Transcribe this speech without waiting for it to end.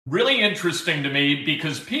Really interesting to me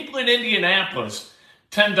because people in Indianapolis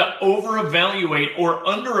tend to over-evaluate or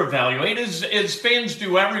under-evaluate, as fans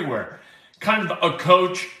do everywhere, kind of a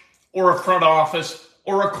coach or a front office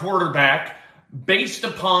or a quarterback based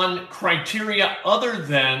upon criteria other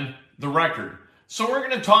than the record. So we're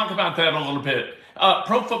going to talk about that a little bit.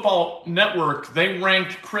 Pro Football Network, they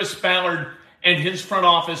ranked Chris Ballard and his front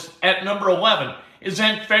office at number 11. Is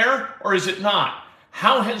that fair or is it not?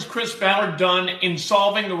 How has Chris Ballard done in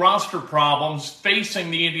solving the roster problems facing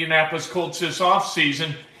the Indianapolis Colts this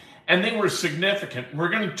offseason? And they were significant. We're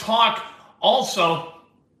going to talk also,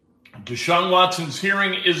 Deshaun Watson's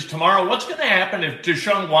hearing is tomorrow. What's going to happen if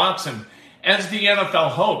Deshaun Watson, as the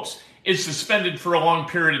NFL hopes, is suspended for a long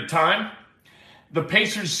period of time? The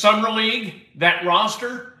Pacers Summer League, that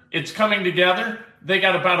roster, it's coming together. They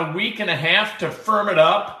got about a week and a half to firm it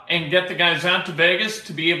up and get the guys out to Vegas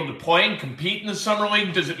to be able to play and compete in the Summer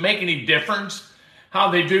League. Does it make any difference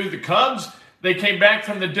how they do? The Cubs, they came back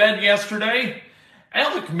from the dead yesterday.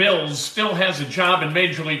 Alec Mills still has a job in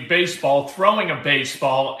Major League Baseball throwing a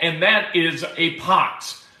baseball, and that is a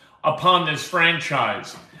pox upon this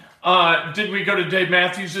franchise. Did we go to Dave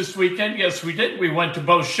Matthews this weekend? Yes, we did. We went to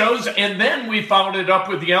both shows, and then we followed it up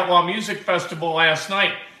with the Outlaw Music Festival last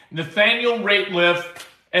night. Nathaniel Rateliff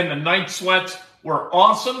and the Night Sweats were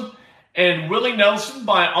awesome, and Willie Nelson,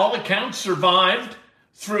 by all accounts, survived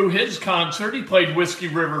through his concert. He played Whiskey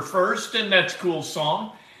River first, and that's a cool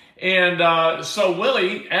song. And so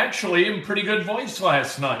Willie actually in pretty good voice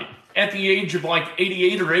last night at the age of like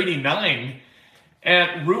 88 or 89 at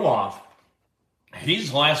Ruoff.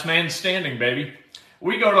 He's last man standing, baby.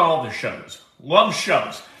 We go to all the shows. Love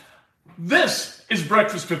shows. This is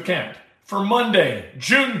Breakfast with Kent for Monday,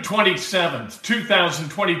 June 27th,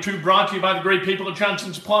 2022, brought to you by the great people at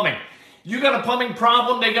Johnson's Plumbing. You got a plumbing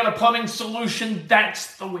problem, they got a plumbing solution.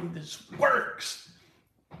 That's the way this works.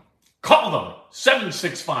 Call them,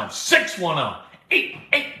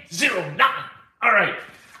 765-610-8809. All right,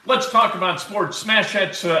 let's talk about sports. Smash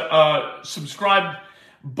that subscribe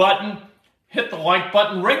button, hit the like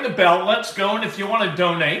button, ring the bell, let's go. And if you want to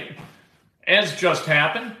donate, as just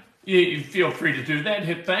happened, you feel free to do that.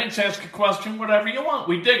 Hit thanks, ask a question, whatever you want.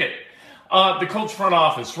 We dig it. The Colts front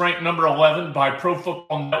office, ranked number 11 by Pro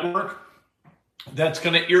Football Network. That's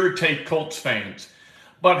going to irritate Colts fans.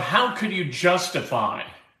 But how could you justify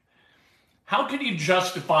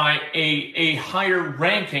a higher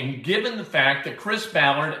ranking given the fact that Chris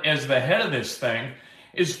Ballard, as the head of this thing,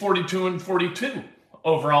 is 42-42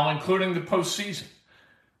 overall, including the postseason?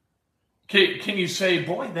 Can you say,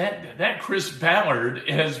 boy, that Chris Ballard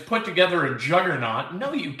has put together a juggernaut?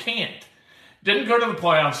 No, you can't. Didn't go to the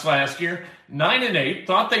playoffs last year. 9-8.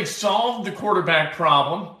 Thought they solved the quarterback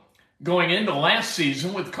problem going into last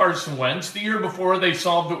season with Carson Wentz. The year before, they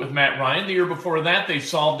solved it with Matt Ryan. The year before that, they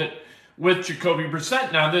solved it with Jacoby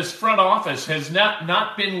Brissett. Now, this front office has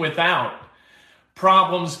not been without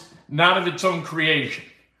problems, not of its own creation.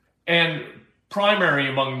 And primary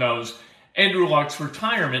among those, Andrew Luck's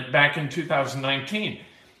retirement back in 2019.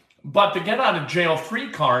 But the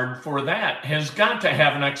get-out-of-jail-free card for that has got to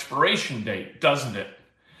have an expiration date, doesn't it?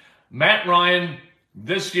 Matt Ryan,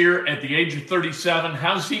 this year at the age of 37,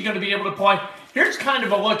 how's he going to be able to play? Here's kind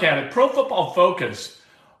of a look at it. Pro Football Focus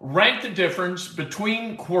ranked the difference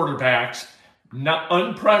between quarterbacks, not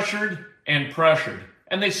unpressured and pressured.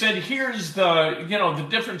 And they said, here's the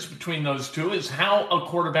difference between those two is how a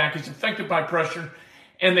quarterback is affected by pressure,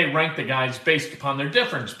 and they ranked the guys based upon their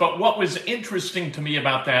difference. But what was interesting to me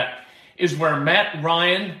about that is where Matt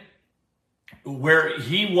Ryan, where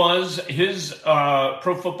he was, his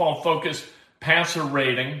Pro Football Focus passer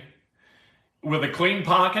rating with a clean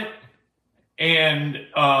pocket, and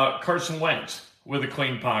Carson Wentz with a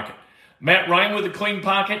clean pocket. Matt Ryan with a clean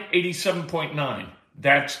pocket, 87.9.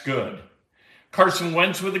 That's good. Carson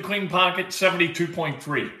Wentz with a clean pocket,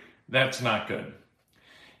 72.3. That's not good.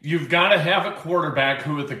 You've got to have a quarterback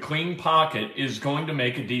who with a clean pocket is going to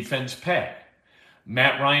make a defense pay.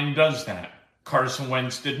 Matt Ryan does that. Carson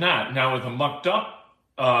Wentz did not. Now with a mucked up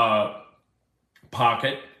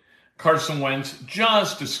pocket, Carson Wentz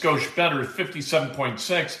just a skosh better,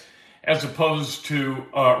 57.6, as opposed to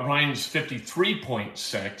Ryan's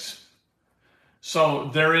 53.6. So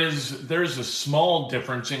there's a small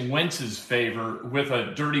difference in Wentz's favor with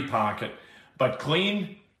a dirty pocket, but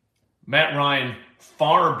clean, Matt Ryan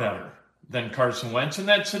far better than Carson Wentz, and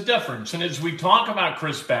that's the difference. And as we talk about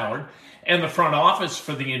Chris Ballard and the front office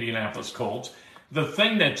for the Indianapolis Colts, the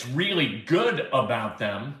thing that's really good about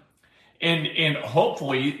them, and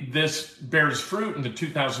hopefully this bears fruit in the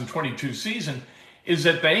 2022 season, is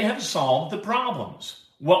that they have solved the problems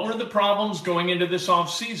What were the problems going into this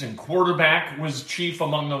offseason? Quarterback was chief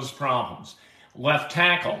among those problems. Left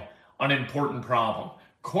tackle, an important problem.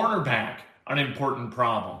 Cornerback, an important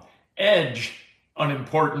problem. Edge, an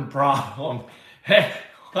important problem.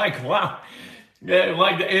 Wow.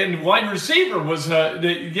 And wide receiver was, you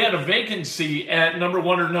had a vacancy at number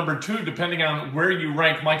 1 or number 2, depending on where you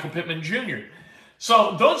rank Michael Pittman Jr.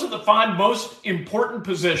 So those are the 5 most important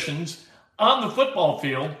positions on the football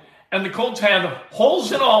field, and the Colts had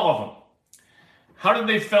holes in all of them. How did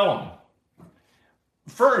they fill them?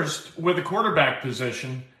 First, with the quarterback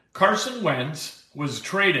position, Carson Wentz was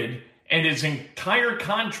traded and his entire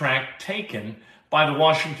contract taken by the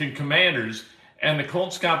Washington Commanders, and the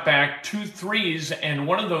Colts got back 2 3s, and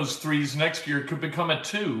one of those 3s next year could become a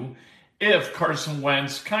 2 if Carson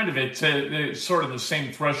Wentz, it's sort of the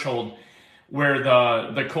same threshold where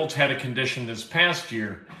the Colts had a condition this past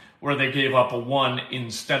year where they gave up a 1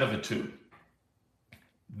 instead of a 2.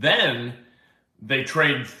 Then they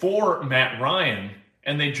trade for Matt Ryan,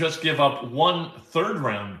 and they just give up 1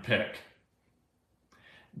 third-round pick.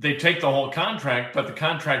 They take the whole contract, but the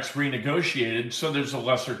contract's renegotiated, so there's a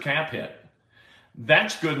lesser cap hit.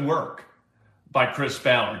 That's good work by Chris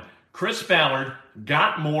Ballard. Chris Ballard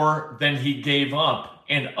got more than he gave up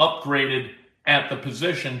and upgraded at the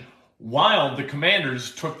position while the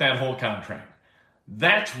Commanders took that whole contract.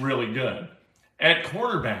 That's really good. At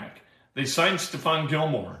cornerback, they signed Stephon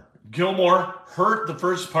Gilmore. Gilmore hurt the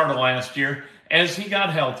first part of last year. As he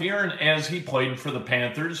got healthier and as he played for the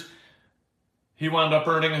Panthers, he wound up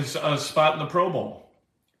earning a spot in the Pro Bowl.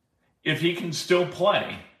 If he can still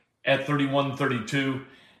play at 31-32,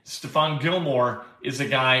 Stephon Gilmore is a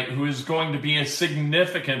guy who is going to be a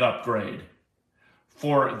significant upgrade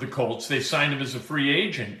for the Colts. They signed him as a free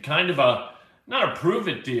agent, kind of not a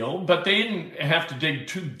prove-it deal, but they didn't have to dig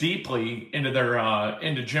too deeply into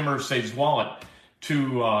into Jim Irsay's wallet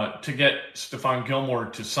to get Stephon Gilmore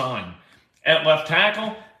to sign. At left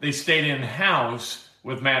tackle, they stayed in-house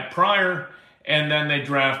with Matt Pryor, and then they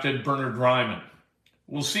drafted Bernard Ryman.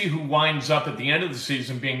 We'll see who winds up at the end of the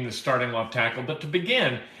season being the starting left tackle, but to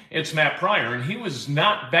begin, it's Matt Pryor, and he was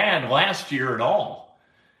not bad last year at all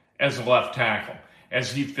as a left tackle,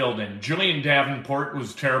 as he filled in. Julian Davenport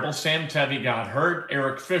was terrible. Sam Tevy got hurt.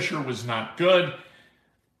 Eric Fisher was not good.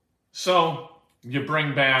 So you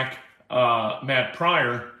bring back Matt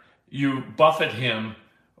Pryor, you buffet him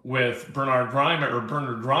with Bernard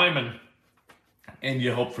Ryman, and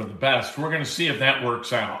you hope for the best. We're going to see if that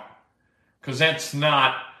works out, because that's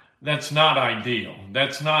not ideal.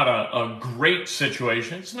 That's not a great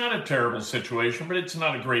situation. It's not a terrible situation, but it's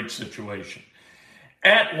not a great situation.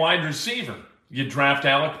 At wide receiver, you draft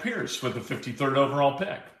Alec Pierce with the 53rd overall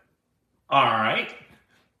pick. All right.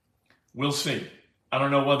 We'll see. I don't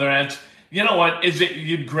know whether that's, you know what,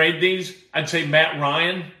 you'd grade these? I'd say Matt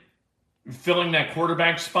Ryan, filling that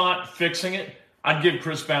quarterback spot, fixing it, I'd give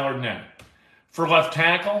Chris Ballard an A. For left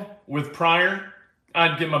tackle with Pryor,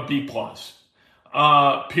 I'd give him a B+.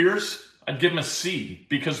 Pierce, I'd give him a C,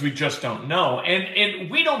 because we just don't know. And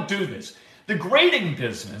we don't do this. The grading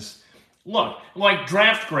business, look, like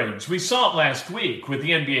draft grades, we saw it last week with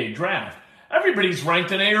the NBA draft. Everybody's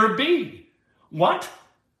ranked an A or B. What?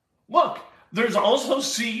 Look, there's also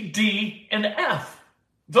C, D, and F.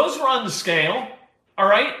 Those are on the scale, all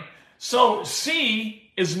right? So C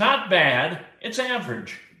is not bad. It's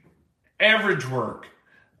average. Average work.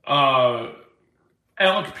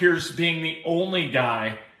 Alec Pierce being the only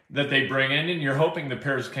guy that they bring in, and you're hoping that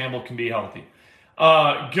Paris Campbell can be healthy.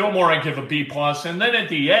 Gilmore, I give a B+. And then at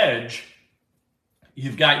the edge,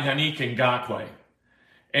 you've got Yannick Ngakoue.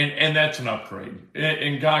 And that's an upgrade.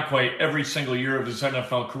 Ngakoue, every single year of his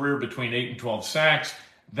NFL career, between 8 and 12 sacks.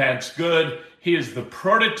 That's good. He is the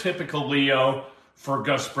prototypical Leo for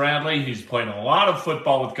Gus Bradley. He's played a lot of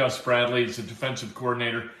football with Gus Bradley. He's a defensive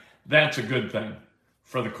coordinator. That's a good thing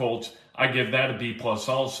for the Colts. I give that a B+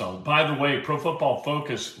 also. By the way, Pro Football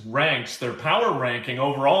Focus ranks their power ranking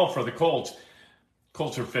overall for the Colts.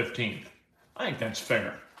 Colts are 15th. I think that's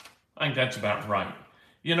fair. I think that's about right.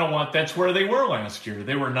 You know what? That's where they were last year.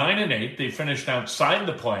 They were 9-8. They finished outside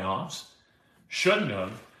the playoffs. Shouldn't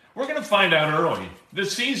have. We're going to find out early. The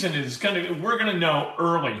season we're going to know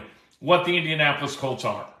early what the Indianapolis Colts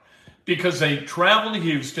are. Because they travel to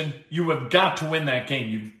Houston, you have got to win that game.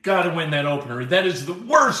 You've got to win that opener. That is the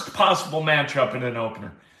worst possible matchup in an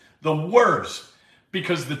opener. The worst.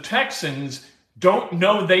 Because the Texans don't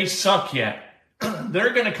know they suck yet.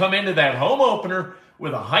 They're going to come into that home opener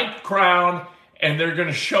with a hyped crowd, and they're going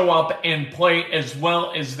to show up and play as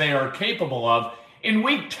well as they are capable of. In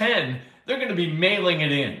Week 10, they're going to be mailing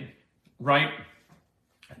it in, right?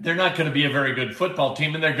 They're not going to be a very good football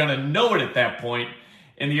team, and they're going to know it at that point.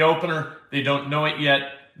 In the opener, they don't know it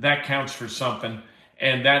yet. That counts for something,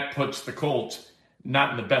 and that puts the Colts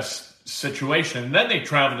not in the best situation. And then they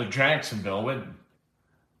travel to Jacksonville. When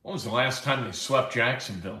was the last time they swept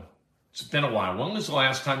Jacksonville? It's been a while. When was the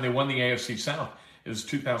last time they won the AFC South? It was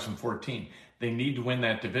 2014. They need to win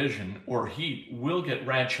that division, or Heat will get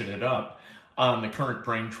ratcheted up on the current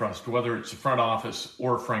brain trust, whether it's the front office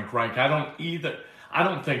or Frank Reich. I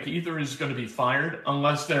don't think either is going to be fired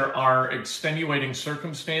unless there are extenuating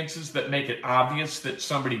circumstances that make it obvious that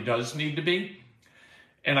somebody does need to be.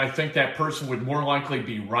 And I think that person would more likely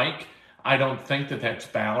be Reich. I don't think that that's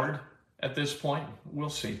Ballard at this point.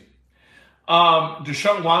 We'll see.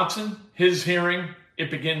 Deshaun Watson, his hearing,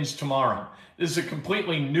 it begins tomorrow. This is a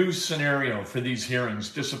completely new scenario for these hearings,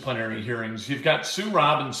 disciplinary hearings. You've got Sue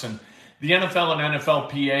Robinson. The NFL and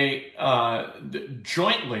NFLPA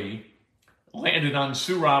jointly landed on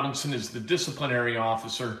Sue Robinson as the disciplinary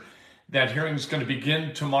officer. That hearing is going to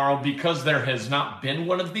begin tomorrow. Because there has not been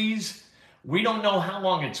one of these, we don't know how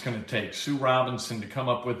long it's going to take Sue Robinson to come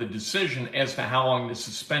up with a decision as to how long the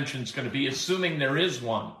suspension is going to be, assuming there is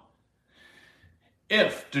one.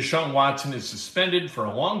 If Deshaun Watson is suspended for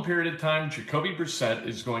a long period of time, Jacoby Brissett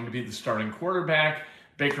is going to be the starting quarterback.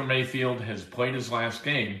 Baker Mayfield has played his last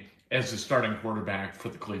game as the starting quarterback for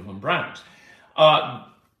the Cleveland Browns.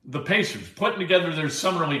 The Pacers putting together their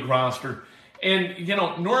summer league roster. And,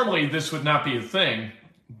 normally this would not be a thing,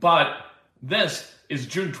 but this is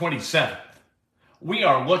June 27th. We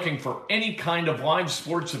are looking for any kind of live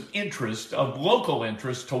sports of interest, of local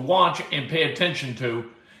interest, to watch and pay attention to.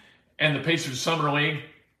 And the Pacers Summer League,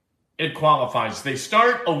 it qualifies. They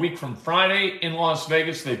start a week from Friday in Las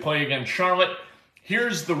Vegas. They play against Charlotte.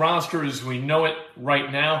 Here's the roster as we know it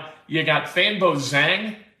right now. You got Fanbo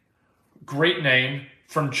Zhang, great name,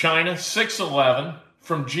 from China, 6'11",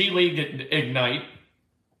 from G League Ignite.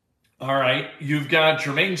 All right, you've got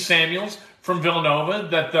Jermaine Samuels from Villanova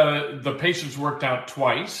that the Pacers worked out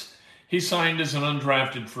twice. He signed as an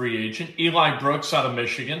undrafted free agent. Eli Brooks out of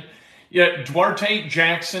Michigan. Yeah, Duarte,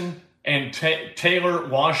 Jackson, and Taylor,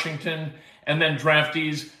 Washington, and then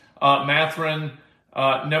draftees Matherin,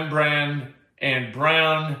 Nembrand, and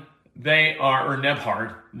Brown. They are, or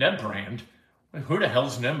Nebrand. Who the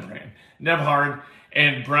hell's Nembrand? Nebhard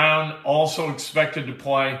and Brown also expected to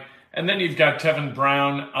play. And then you've got Tevin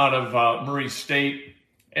Brown out of Murray State.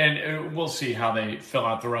 And we'll see how they fill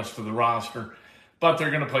out the rest of the roster. But they're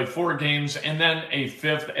going to play 4 games and then a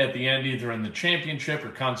 5th at the end, either in the championship or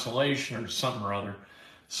consolation or something or other.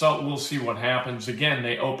 So we'll see what happens. Again,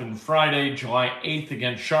 they open Friday, July 8th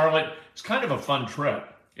against Charlotte. It's kind of a fun trip.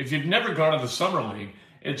 If you've never gone to the Summer League,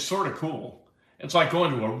 it's sort of cool. It's like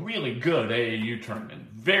going to a really good AAU tournament.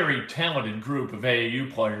 Very talented group of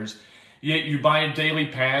AAU players. You buy a daily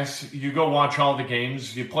pass, you go watch all the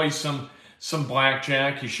games, you play some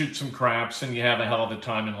blackjack, you shoot some craps, and you have a hell of a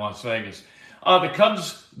time in Las Vegas. The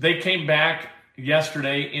Cubs, they came back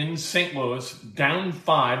yesterday in St. Louis, down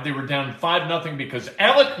 5. They were down 5-0 because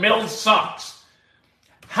Alec Mills sucks.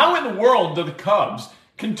 How in the world do the Cubs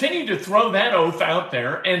continue to throw that oaf out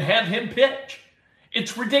there and have him pitch?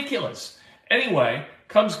 It's ridiculous. Anyway,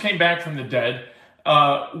 Cubs came back from the dead.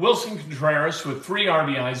 Wilson Contreras with 3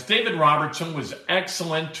 RBIs. David Robertson was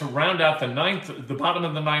excellent to round out the bottom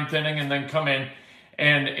of the 9th inning, and then come in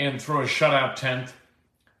and throw a shutout 10th.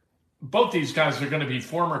 Both these guys are going to be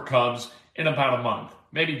former Cubs in about a month,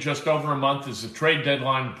 maybe just over a month as the trade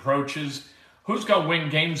deadline approaches. Who's going to win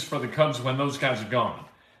games for the Cubs when those guys are gone?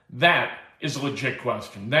 That is a legit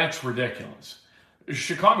question. That's ridiculous.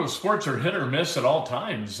 Chicago sports are hit or miss at all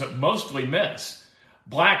times, mostly miss.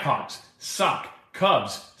 Blackhawks suck.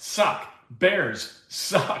 Cubs suck. Bears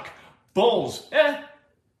suck. Bulls,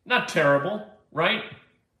 not terrible, right?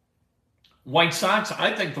 White Sox,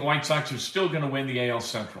 I think the White Sox are still going to win the AL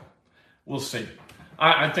Central. We'll see.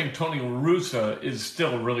 I think Tony La Russa is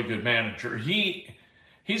still a really good manager.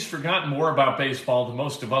 He's forgotten more about baseball than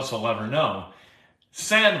most of us will ever know.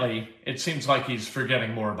 Sadly, it seems like he's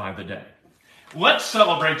forgetting more by the day. Let's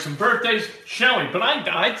celebrate some birthdays, shall we? But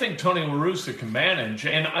I think Tony La Russa can manage,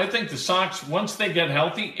 and I think the Sox, once they get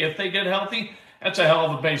healthy, if they get healthy, that's a hell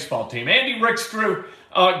of a baseball team. Andy Rickstrew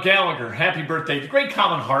Gallagher, happy birthday. The great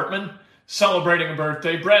Colin Hartman, celebrating a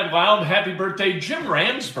birthday. Brad Loud, happy birthday. Jim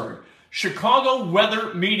Ransburg, Chicago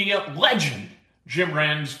weather media legend, Jim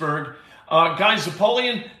Ransburg. Guy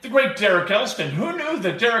Zapolian, the great Derek Elston. Who knew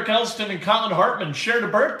that Derek Elston and Colin Hartman shared a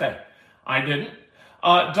birthday? I didn't.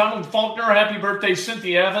 Donald Faulkner, happy birthday.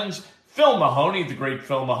 Cynthia Evans, Phil Mahoney, the great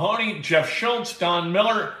Phil Mahoney, Jeff Schultz, Don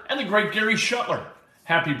Miller, and the great Gary Shuttler.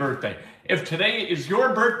 Happy birthday. If today is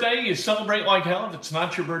your birthday, you celebrate like hell. If it's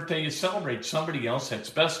not your birthday, you celebrate somebody else. That's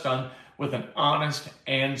best done with an honest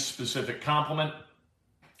and specific compliment.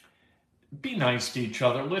 Be nice to each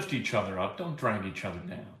other, lift each other up, don't drag each other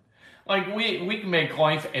down. Like we can make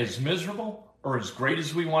life as miserable or as great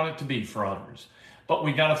as we want it to be for others, but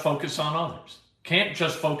we got to focus on others. Can't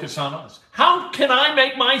just focus on us. How can I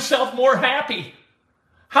make myself more happy?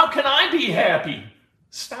 How can I be happy?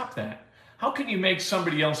 Stop that. How can you make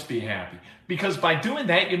somebody else be happy? Because by doing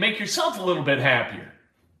that, you make yourself a little bit happier.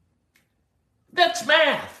 That's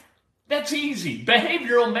math. That's easy.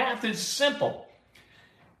 Behavioral math is simple.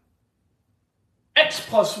 X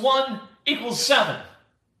plus 1 equals 7.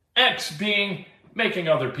 X being making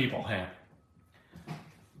other people happy.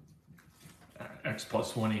 X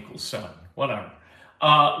plus 1 equals 7. Whatever.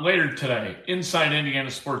 Later today, Inside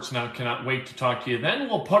Indiana Sports Now. Cannot wait to talk to you then.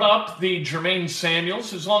 We'll put up the Jermaine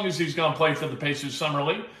Samuels, as long as he's going to play for the Pacers Summer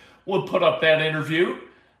League. We'll put up that interview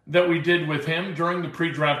that we did with him during the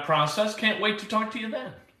pre-draft process. Can't wait to talk to you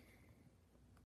then.